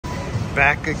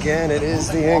Back again, it is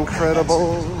the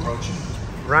incredible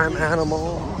rhyme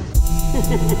animal.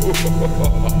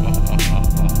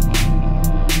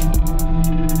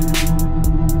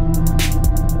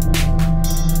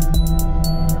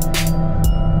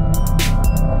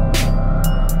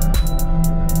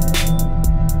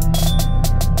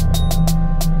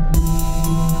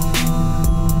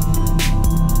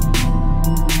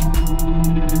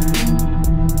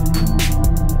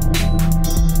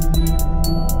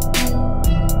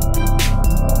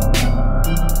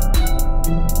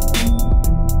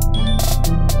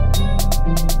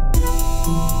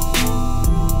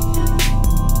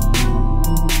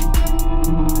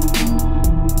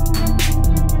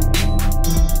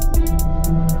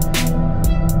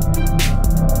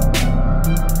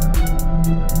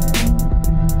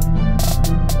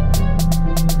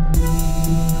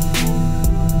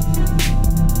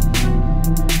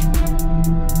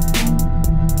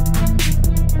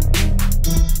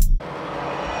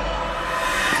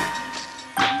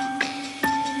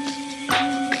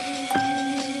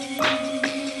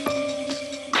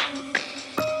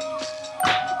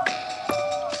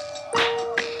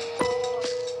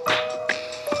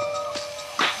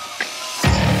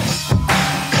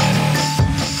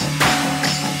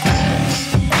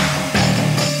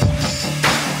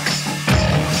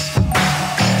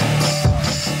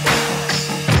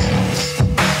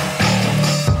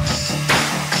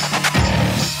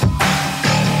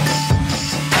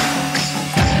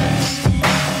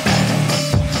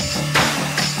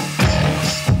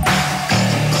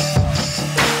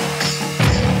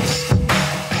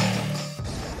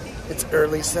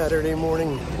 Early Saturday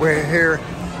morning. We're here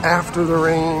after the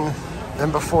rain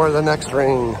and before the next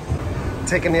rain.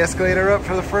 Taking the escalator up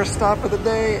for the first stop of the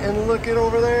day, and look it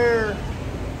over there.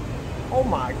 Oh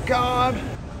my God.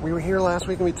 We were here last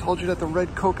week and we told you that the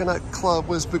Red Coconut Club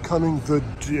was becoming the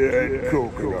Dead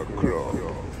Coconut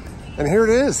Club. And here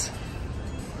it is.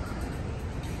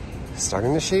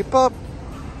 Starting to shape up.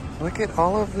 Look at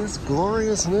all of this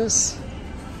gloriousness.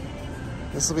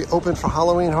 This will be open for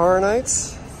Halloween Horror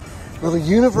Nights. Little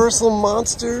Universal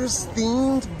Monsters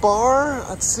themed bar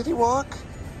at City Walk.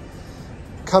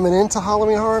 Coming into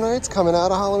Halloween Horror Nights, coming out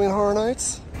of Halloween Horror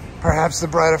Nights. Perhaps the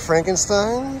Bride of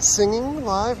Frankenstein singing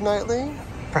live nightly.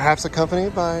 Perhaps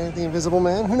accompanied by the Invisible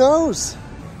Man, who knows?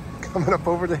 Coming up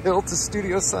over the hill to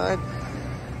Studio Side.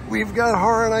 We've got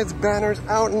Horror Nights banners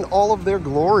out in all of their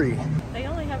glory. They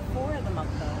only have 4 of them up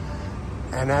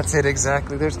though. And that's it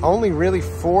exactly. There's only really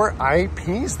 4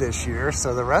 IPs this year,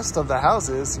 so the rest of the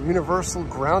houses, Universal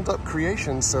ground up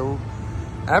creations, so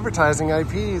advertising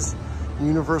IPs,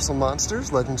 Universal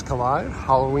Monsters, Legends Collide,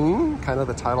 Halloween, kind of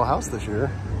the title house this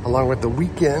year, along with The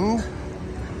Weeknd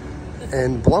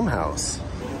and Blumhouse.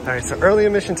 All right, so early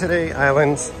admission today,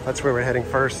 Islands. That's where we're heading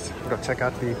first. Go check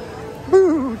out the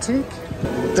boutique.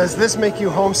 Does this make you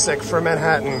homesick for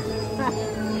Manhattan?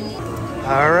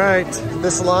 All right,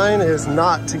 this line is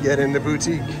not to get in the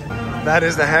boutique. That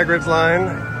is the Hagrid's line.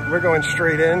 We're going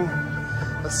straight in.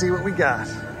 Let's see what we got.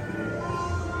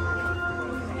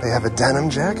 They have a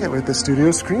denim jacket with the studio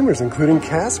screamers, including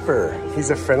Casper. He's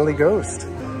a friendly ghost.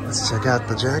 Let's check out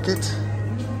the jacket.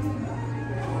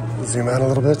 Zoom out a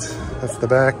little bit. That's the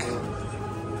back.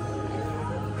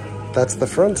 That's the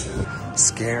front.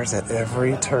 Scares at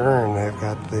every turn. They've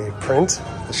got the print,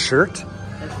 the shirt,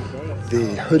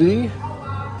 the hoodie,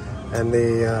 and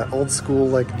the old school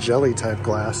like jelly type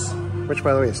glass, which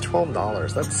by the way is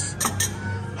 $12. That's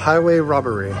highway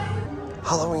robbery.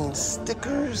 Halloween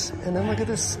stickers, and then look at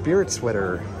this spirit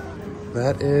sweater.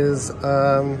 That is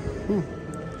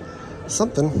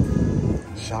something.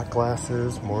 Shot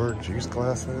glasses, more juice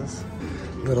glasses.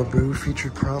 Little Boo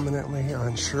featured prominently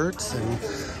on shirts, and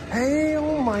hey,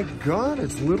 oh my God,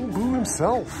 it's Little Boo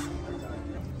himself.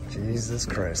 Jesus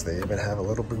Christ, they even have a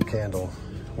Little Boo candle.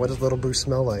 What does Little Boo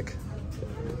smell like?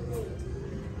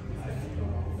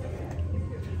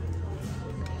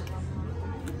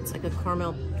 It's like a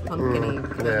caramel pumpkin-y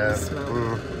kind of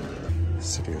smell.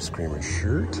 Studio Screamer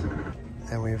shirt.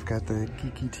 And we've got the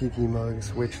Geeky Tiki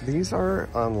mugs, which these are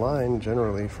online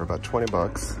generally for about 20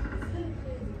 bucks.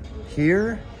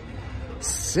 Here,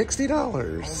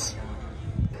 $60.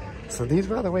 So these,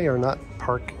 by the way, are not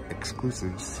park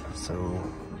exclusives. So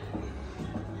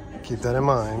keep that in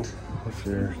mind if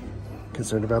you're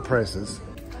concerned about prices.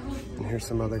 And here's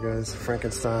some other guys.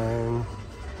 Frankenstein,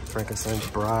 Frankenstein's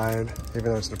Bride.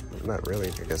 Even though it's not really,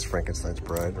 I guess, Frankenstein's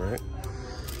Bride, right?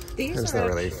 It's not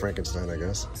really Frankenstein, I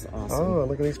guess. Awesome. Oh,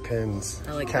 look at these pins.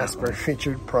 I like Casper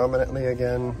featured prominently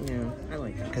again. Yeah, I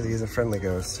like that. Because he's a friendly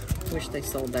ghost. Wish they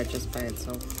sold that just by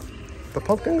itself. The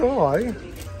pumpkin guy.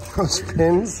 Those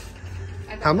pins.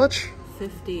 How much?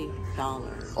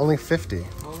 $50. Only 50.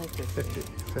 Only 50.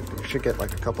 50. You should get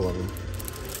like a couple of them.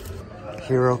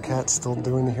 Hero Cat still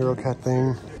doing the Hero Cat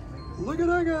thing. Look at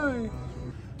that guy.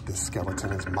 This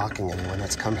skeleton is mocking anyone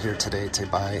that's come here today to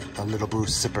buy a Little Boo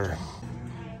sipper.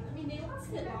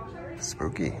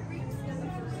 Spooky.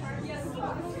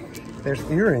 There's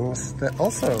earrings that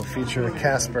also feature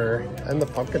Casper and the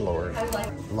Pumpkin Lord.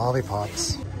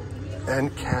 Lollipops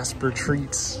and Casper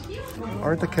treats.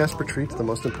 Aren't the Casper treats the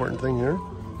most important thing here?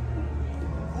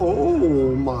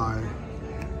 Oh my.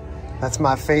 That's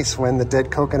my face when the Dead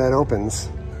Coconut opens.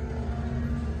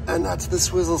 And that's the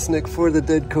swizzle stick for the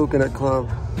Dead Coconut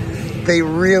Club. They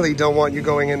really don't want you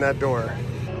going in that door.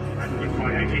 And with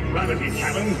my anti-gravity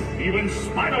cannon, even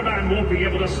Spider-Man won't be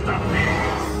able to stop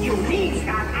me. You mean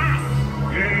stop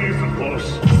us? Yes, of course.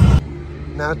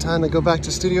 Now time to go back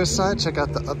to studio side, check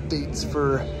out the updates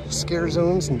for scare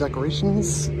zones and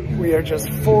decorations. We are just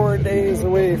 4 days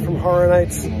away from Horror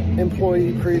Nights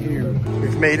employee preview.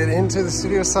 We've made it into the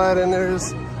studio side and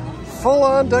there's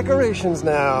full-on decorations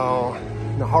now.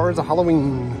 The horrors of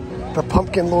Halloween. The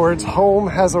Pumpkin Lord's home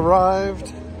has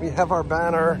arrived. We have our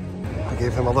banner. I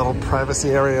gave him a little privacy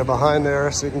area behind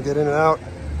there so he can get in and out.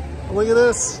 Look at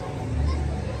this.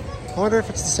 I wonder if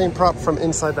it's the same prop from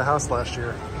inside the house last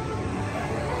year.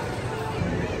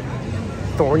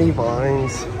 Thorny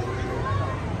vines.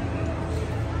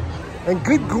 And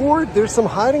good gourd, there's some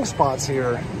hiding spots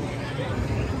here.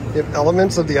 You have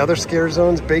elements of the other scare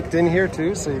zones baked in here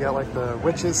too. So you got like the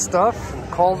witches stuff, and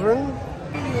cauldron.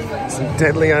 Some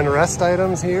deadly unrest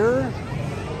items here.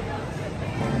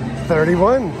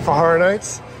 31 for Horror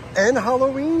Nights and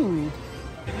Halloween.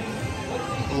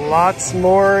 Lots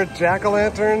more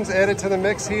jack-o'-lanterns added to the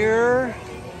mix here.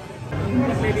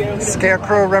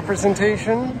 Scarecrow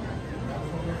representation.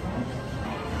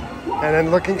 And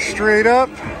then looking straight up,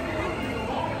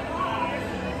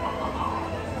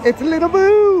 it's Little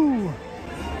Boo.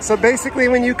 So basically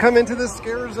when you come into the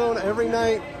scare zone every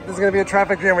night, there's gonna be a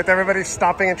traffic jam with everybody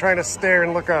stopping and trying to stare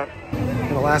and look up.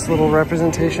 And the last little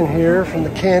representation here from the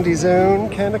candy zone.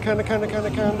 Kinda.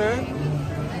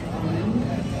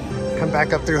 Come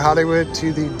back up through Hollywood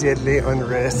to the Deadly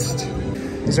Unrest.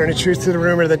 Is there any truth to the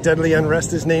rumor that Deadly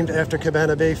Unrest is named after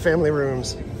Cabana Bay family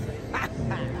rooms?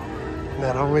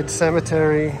 Meadowwood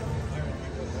Cemetery.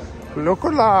 Look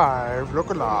alive, look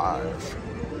alive.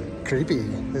 Creepy.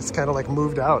 It's kind of like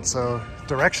moved out, so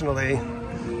directionally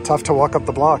tough to walk up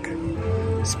the block.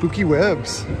 Spooky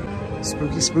webs.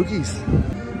 Spooky spookies.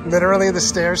 Literally the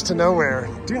stairs to nowhere.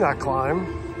 Do not climb.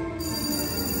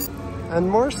 And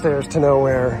more stairs to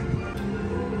nowhere.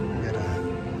 Get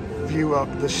a view up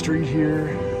the street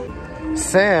here.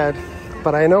 Sad,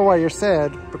 but I know why you're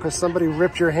sad, because somebody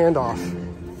ripped your hand off.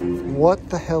 What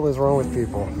the hell is wrong with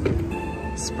people?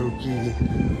 Spooky.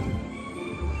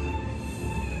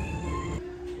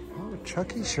 Oh,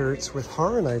 Chucky shirts with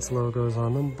Horror Nights logos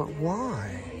on them, but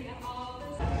why?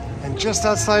 And just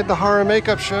outside the horror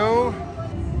makeup show,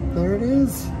 there it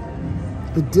is.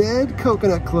 The Dead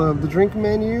Coconut Club, the drink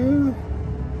menu,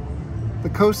 the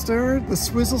coaster, the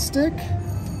swizzle stick,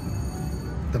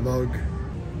 the mug,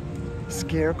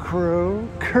 Scarecrow,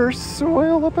 cursed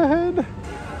soil up ahead.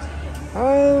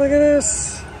 Oh, look at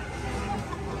this.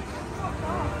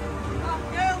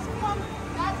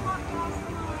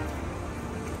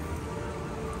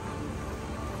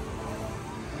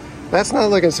 That's not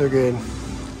looking so good.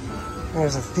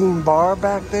 There's a theme bar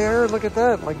back there. Look at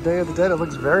that, like Day of the Dead. It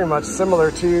looks very much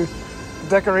similar to the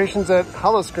decorations at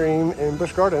Hollowscream in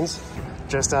Busch Gardens.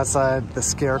 Just outside the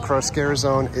Scarecrow Scare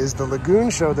Zone is the Lagoon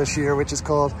show this year, which is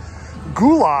called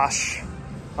Goulash,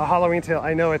 a Halloween tale.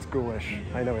 I know it's ghoulish.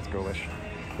 I know it's ghoulish.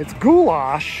 It's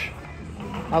goulash.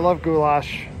 I love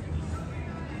goulash.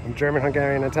 I'm German,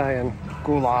 Hungarian, Italian.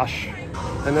 Goulash.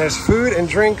 And there's food and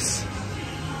drinks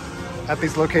at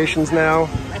these locations now.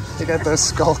 You got those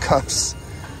skull cups.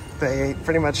 They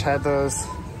pretty much had those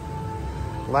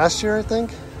last year, I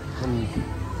think. And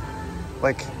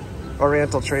like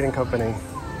Oriental Trading Company.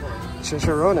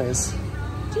 Chicharrones.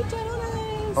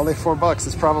 Only $4.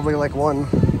 It's probably like one.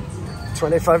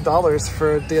 $25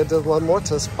 for Dia de los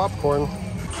Muertos popcorn.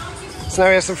 So now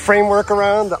we have some framework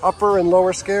around the upper and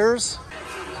lower scares.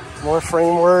 More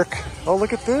framework. Oh,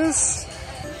 look at this.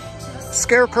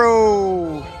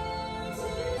 Scarecrow.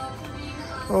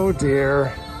 Oh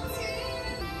dear.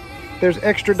 There's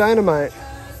extra dynamite.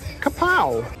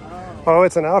 Kapow. Oh,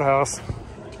 it's an outhouse.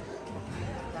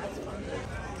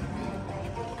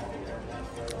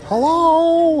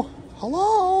 Hello.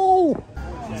 Hello.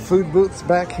 Food booths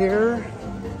back here.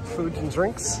 Foods and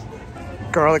drinks.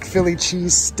 Garlic Philly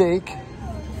cheese steak.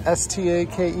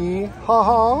 S-T-A-K-E. Ha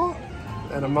ha.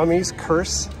 And a mummy's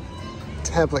curse.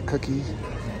 tablet cookie.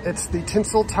 It's the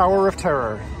Tinsel Tower of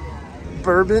Terror.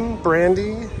 Bourbon,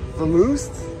 brandy,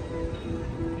 vermouth.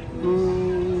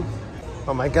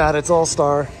 Oh my God, it's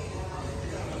All-Star.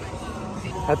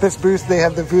 At this booth, they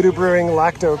have the Voodoo Brewing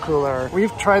Lacto Cooler.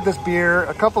 We've tried this beer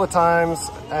a couple of times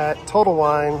at Total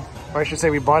Wine. Or I should say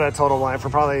we bought it at Total Wine for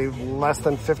probably less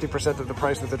than 50% of the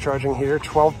price that they're charging here.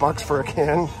 12 bucks for a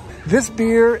can. This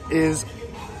beer is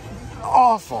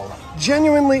awful.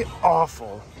 Genuinely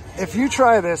awful. If you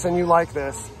try this and you like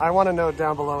this, I want to know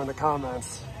down below in the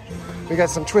comments. We got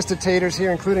some twisted taters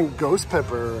here, including ghost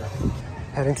pepper.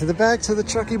 Heading to the back to the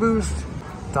Chucky booth.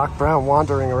 Doc Brown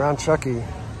wandering around Chucky.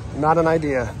 Not an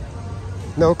idea.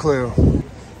 No clue.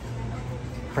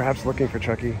 Perhaps looking for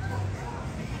Chucky.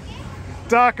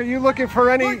 Doc, are you looking for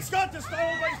any... What's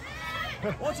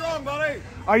wrong, buddy?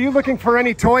 Are you looking for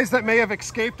any toys that may have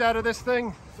escaped out of this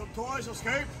thing? Some toys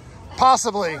escaped?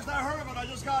 Possibly. First I heard of it, I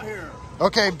just got here.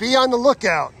 Okay, be on the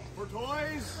lookout. For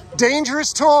toys?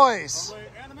 Dangerous toys. Are they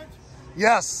animate?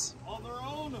 Yes. On their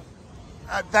own?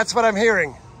 That's what I'm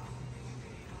hearing.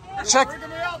 Check. Freaking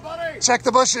me out, buddy. Check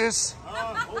the bushes.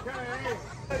 Okay.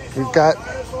 We've got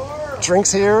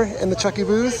drinks here in the Chucky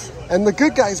booth and the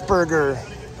Good Guys Burger.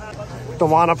 The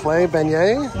Wanna Play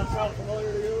beignet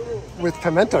with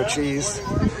pimento cheese.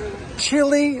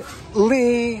 Chili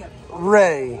Lee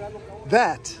Ray.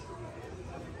 That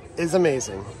is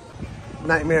amazing.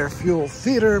 Nightmare Fuel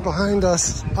Theater behind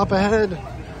us. Up ahead,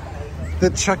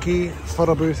 the Chucky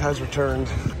photo booth has returned.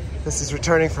 This is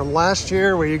returning from last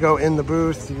year where you go in the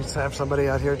booth, you just have somebody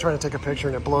out here trying to take a picture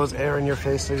and it blows air in your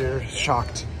face so you're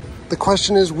shocked. The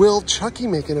question is, will Chucky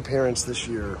make an appearance this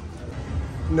year?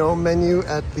 No menu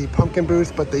at the pumpkin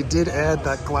booth, but they did add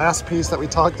that glass piece that we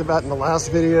talked about in the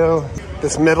last video.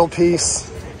 This middle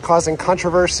piece causing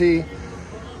controversy,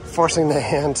 forcing the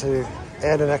hand to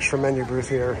add an extra menu booth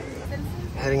here.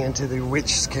 Heading into the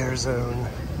witch scare zone.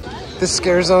 This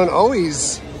scare zone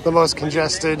always the most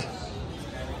congested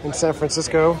in San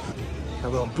Francisco.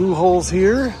 Got little boo holes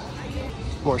here.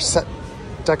 More set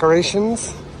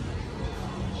decorations.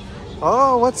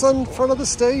 Oh, what's in front of the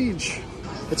stage?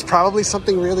 It's probably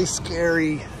something really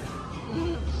scary.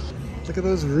 Look at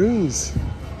those runes.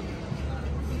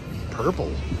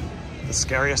 Purple. The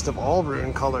scariest of all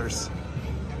rune colors.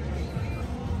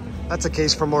 That's a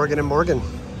case for Morgan & Morgan.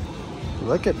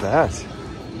 Look at that.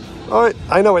 Oh,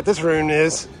 I know what this rune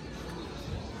is.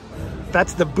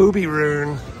 That's the booby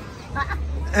rune.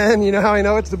 And you know how I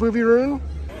know it's the booby rune?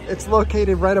 It's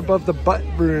located right above the butt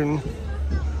rune.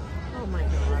 Oh my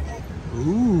God.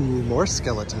 Ooh, more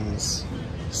skeletons.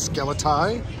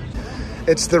 Skeleti.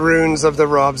 It's the runes of the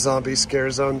Rob Zombie scare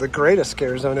zone, the greatest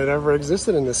scare zone that ever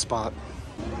existed in this spot.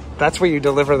 That's where you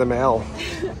deliver the mail.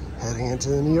 Heading into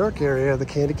the New York area, the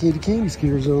Candy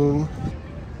scare zone.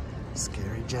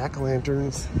 Scary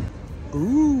jack-o'-lanterns.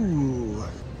 Ooh,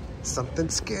 something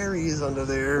scary is under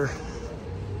there.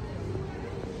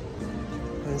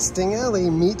 And Sting Alley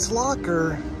meets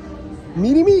Locker.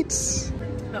 Meaty Meats.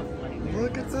 Oh, funny.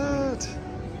 Look at that.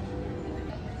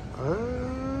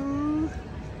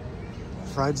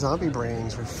 Fried zombie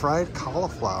brains with fried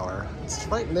cauliflower. It's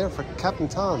right in there for Captain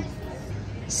Tom.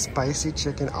 Spicy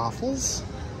chicken offals.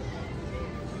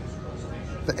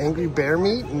 The angry bear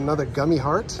meat, another gummy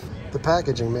heart. The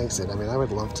packaging makes it. I mean, I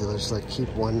would love to just like keep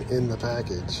one in the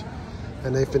package.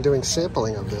 And they've been doing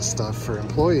sampling of this stuff for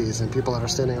employees and people that are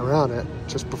standing around it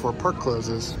just before park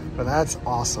closes. But that's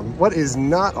awesome. What is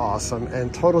not awesome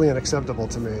and totally unacceptable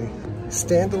to me,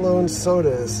 standalone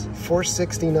sodas,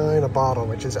 $4.69 a bottle,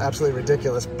 which is absolutely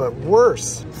ridiculous, but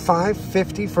worse,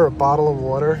 $5.50 for a bottle of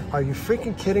water. Are you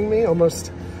freaking kidding me?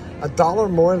 Almost $1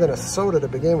 more than a soda to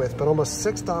begin with, but almost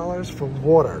 $6 for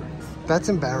water. That's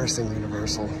embarrassing,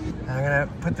 Universal. I'm gonna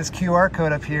put this QR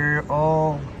code up here,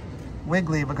 all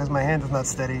wiggly because my hand is not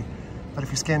steady. But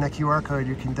if you scan that QR code,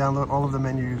 you can download all of the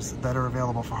menus that are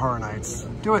available for Horror Nights.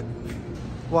 Do it.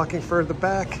 Walking further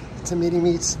back to Meaty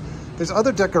Meats. There's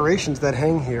other decorations that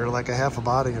hang here, like a half a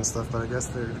body and stuff, but I guess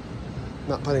they're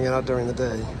not putting it out during the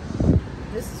day.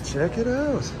 Check it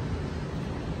out.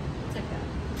 Check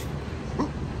it out.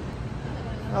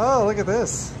 Oh, look at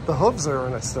this. The hooves are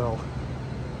in it still.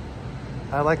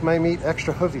 I like my meat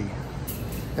extra hoovy.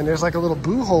 And there's like a little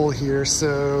boo hole here,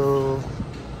 so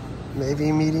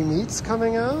maybe Meaty Meat's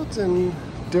coming out and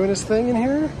doing his thing in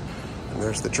here. And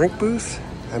there's the drink booth,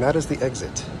 and that is the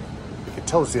exit. You can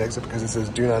tell it's the exit because it says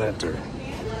do not enter.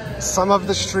 Some of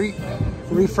the street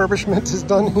refurbishment is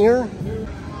done here.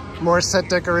 More set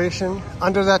decoration.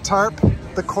 Under that tarp,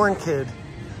 the Corn Kid.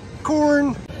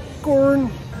 Corn.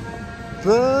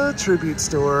 The tribute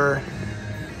store.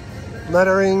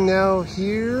 Lettering now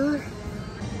here.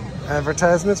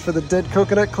 Advertisements for the Dead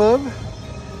Coconut Club.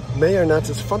 May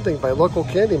announces funding by local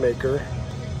candy maker.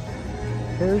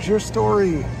 Here's your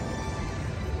story.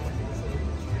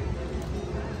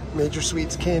 Major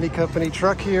Sweets Candy Company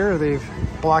truck here. They've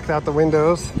blocked out the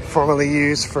windows, formerly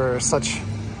used for such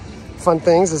fun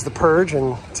things as the Purge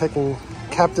and taking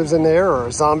captives in there,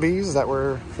 or zombies that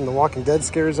were from the Walking Dead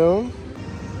scare zone.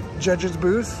 Judge's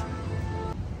booth.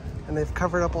 And they've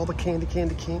covered up all the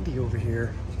candy over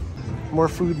here. More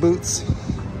food booths.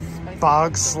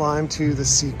 Bog Slime 2, the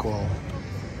sequel.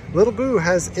 Little Boo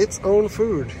has its own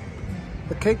food.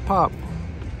 The cake pop.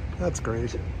 That's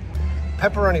great.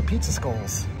 Pepperoni pizza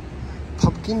skulls.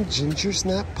 Pumpkin ginger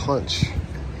snap punch.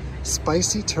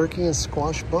 Spicy turkey and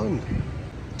squash bun.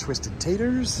 Twisted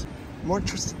taters. More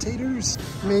twisted taters.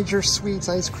 Major Sweets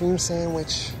ice cream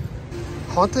sandwich.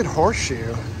 Haunted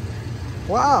horseshoe.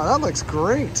 Wow, that looks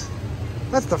great.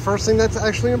 That's the first thing that's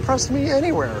actually impressed me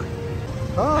anywhere.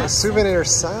 Oh, souvenir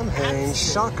Samhain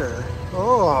shocker.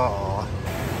 Oh,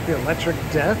 the electric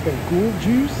death and ghoul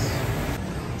juice.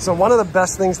 So one of the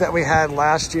best things that we had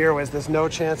last year was this No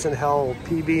Chance in Hell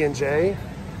PB&J.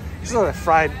 This is a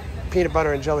fried peanut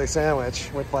butter and jelly sandwich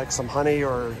with like some honey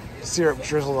or syrup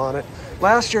drizzled on it.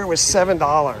 Last year it was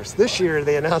 $7. This year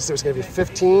they announced it was going to be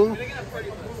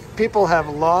 $15. People have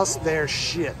lost their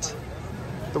shit.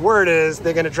 The word is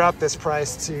they're going to drop this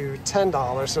price to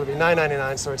 $10, so it'll be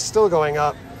 $9.99, so it's still going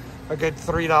up a good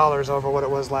 $3 over what it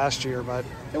was last year, but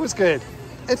it was good.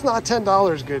 It's not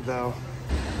 $10 good, though.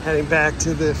 Heading back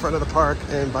to the front of the park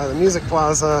and by the Music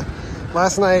Plaza.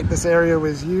 Last night, this area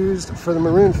was used for the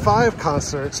Maroon 5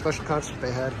 concert, special concert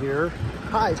they had here.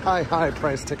 High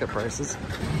price ticket prices.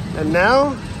 And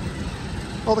now,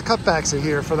 all the cutbacks are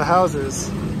here for the houses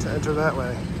to enter that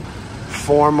way.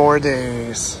 4 more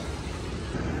days.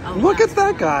 Oh, look at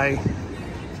that guy.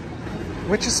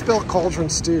 Witch's Spill Cauldron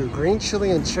Stew, green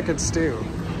chili and chicken stew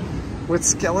with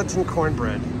skeleton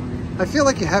cornbread. I feel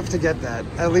like you have to get that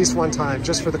at least one time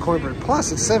just for the cornbread.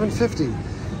 Plus it's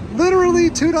 $7.50. Literally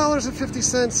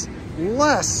 $2.50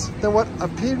 less than what a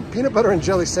peanut butter and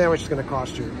jelly sandwich is going to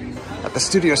cost you. At the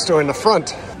studio store in the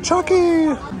front,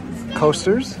 Chucky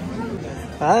coasters.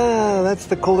 Ah, that's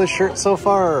the coolest shirt so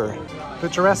far. The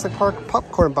Jurassic Park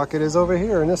popcorn bucket is over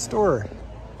here in this store.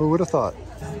 Who would have thought?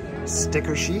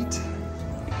 Sticker sheet.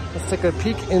 Let's take a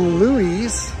peek in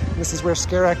Louie's. This is where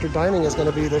Scare Actor Dining is going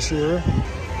to be this year.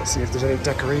 Let's see if there's any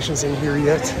decorations in here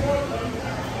yet.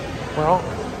 Well,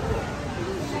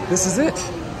 this is it.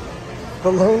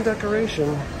 The lone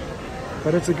decoration,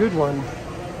 but it's a good one.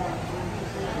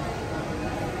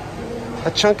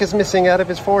 A chunk is missing out of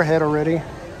his forehead already.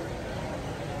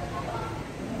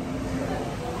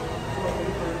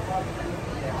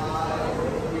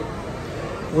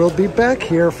 We'll be back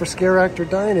here for Scare Actor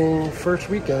Dining first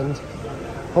weekend.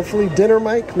 Hopefully Dinner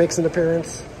Mike makes an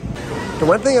appearance. The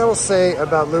one thing I will say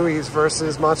about Louie's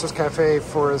versus Monsters Cafe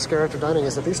for Scare Actor Dining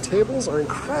is that these tables are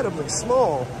incredibly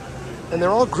small and they're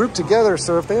all grouped together,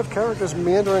 so if they have characters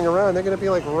meandering around, they're going to be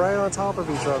like right on top of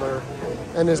each other,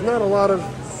 and there's not a lot of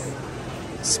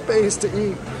space to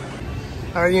eat.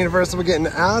 All right, Universal, we're getting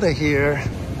out of here.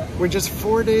 We're just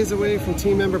 4 days away from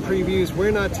team member previews.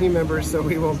 We're not team members, so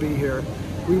we won't be here.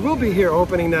 We will be here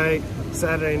opening night,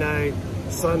 Saturday night,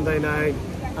 Sunday night,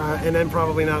 and then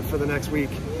probably not for the next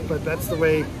week. But that's the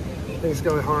way things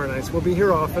go at Horror Nights. We'll be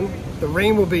here often. The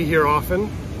rain will be here often.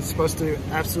 It's supposed to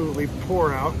absolutely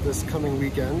pour out this coming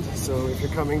weekend, so if you're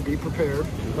coming, be prepared.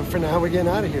 But for now, we're getting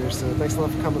out of here, so thanks a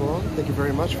lot for coming along. Thank you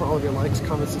very much for all of your likes,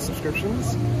 comments, and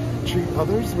subscriptions. Treat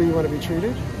others the way you want to be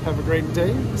treated. Have a great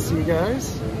day. See you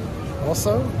guys.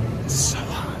 Also, so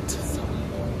long.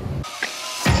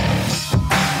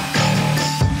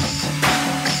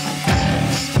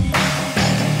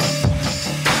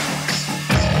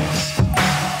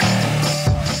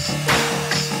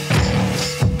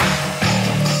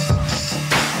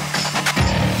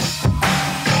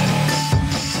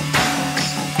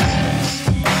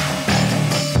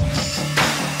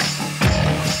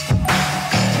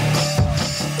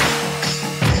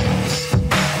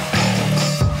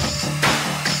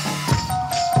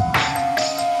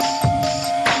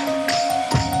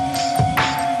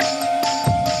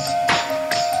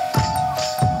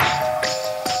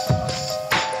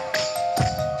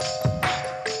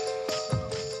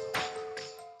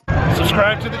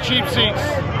 Subscribe to the cheap seats,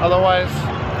 otherwise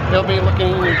they'll be looking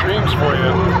in your dreams for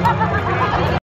you.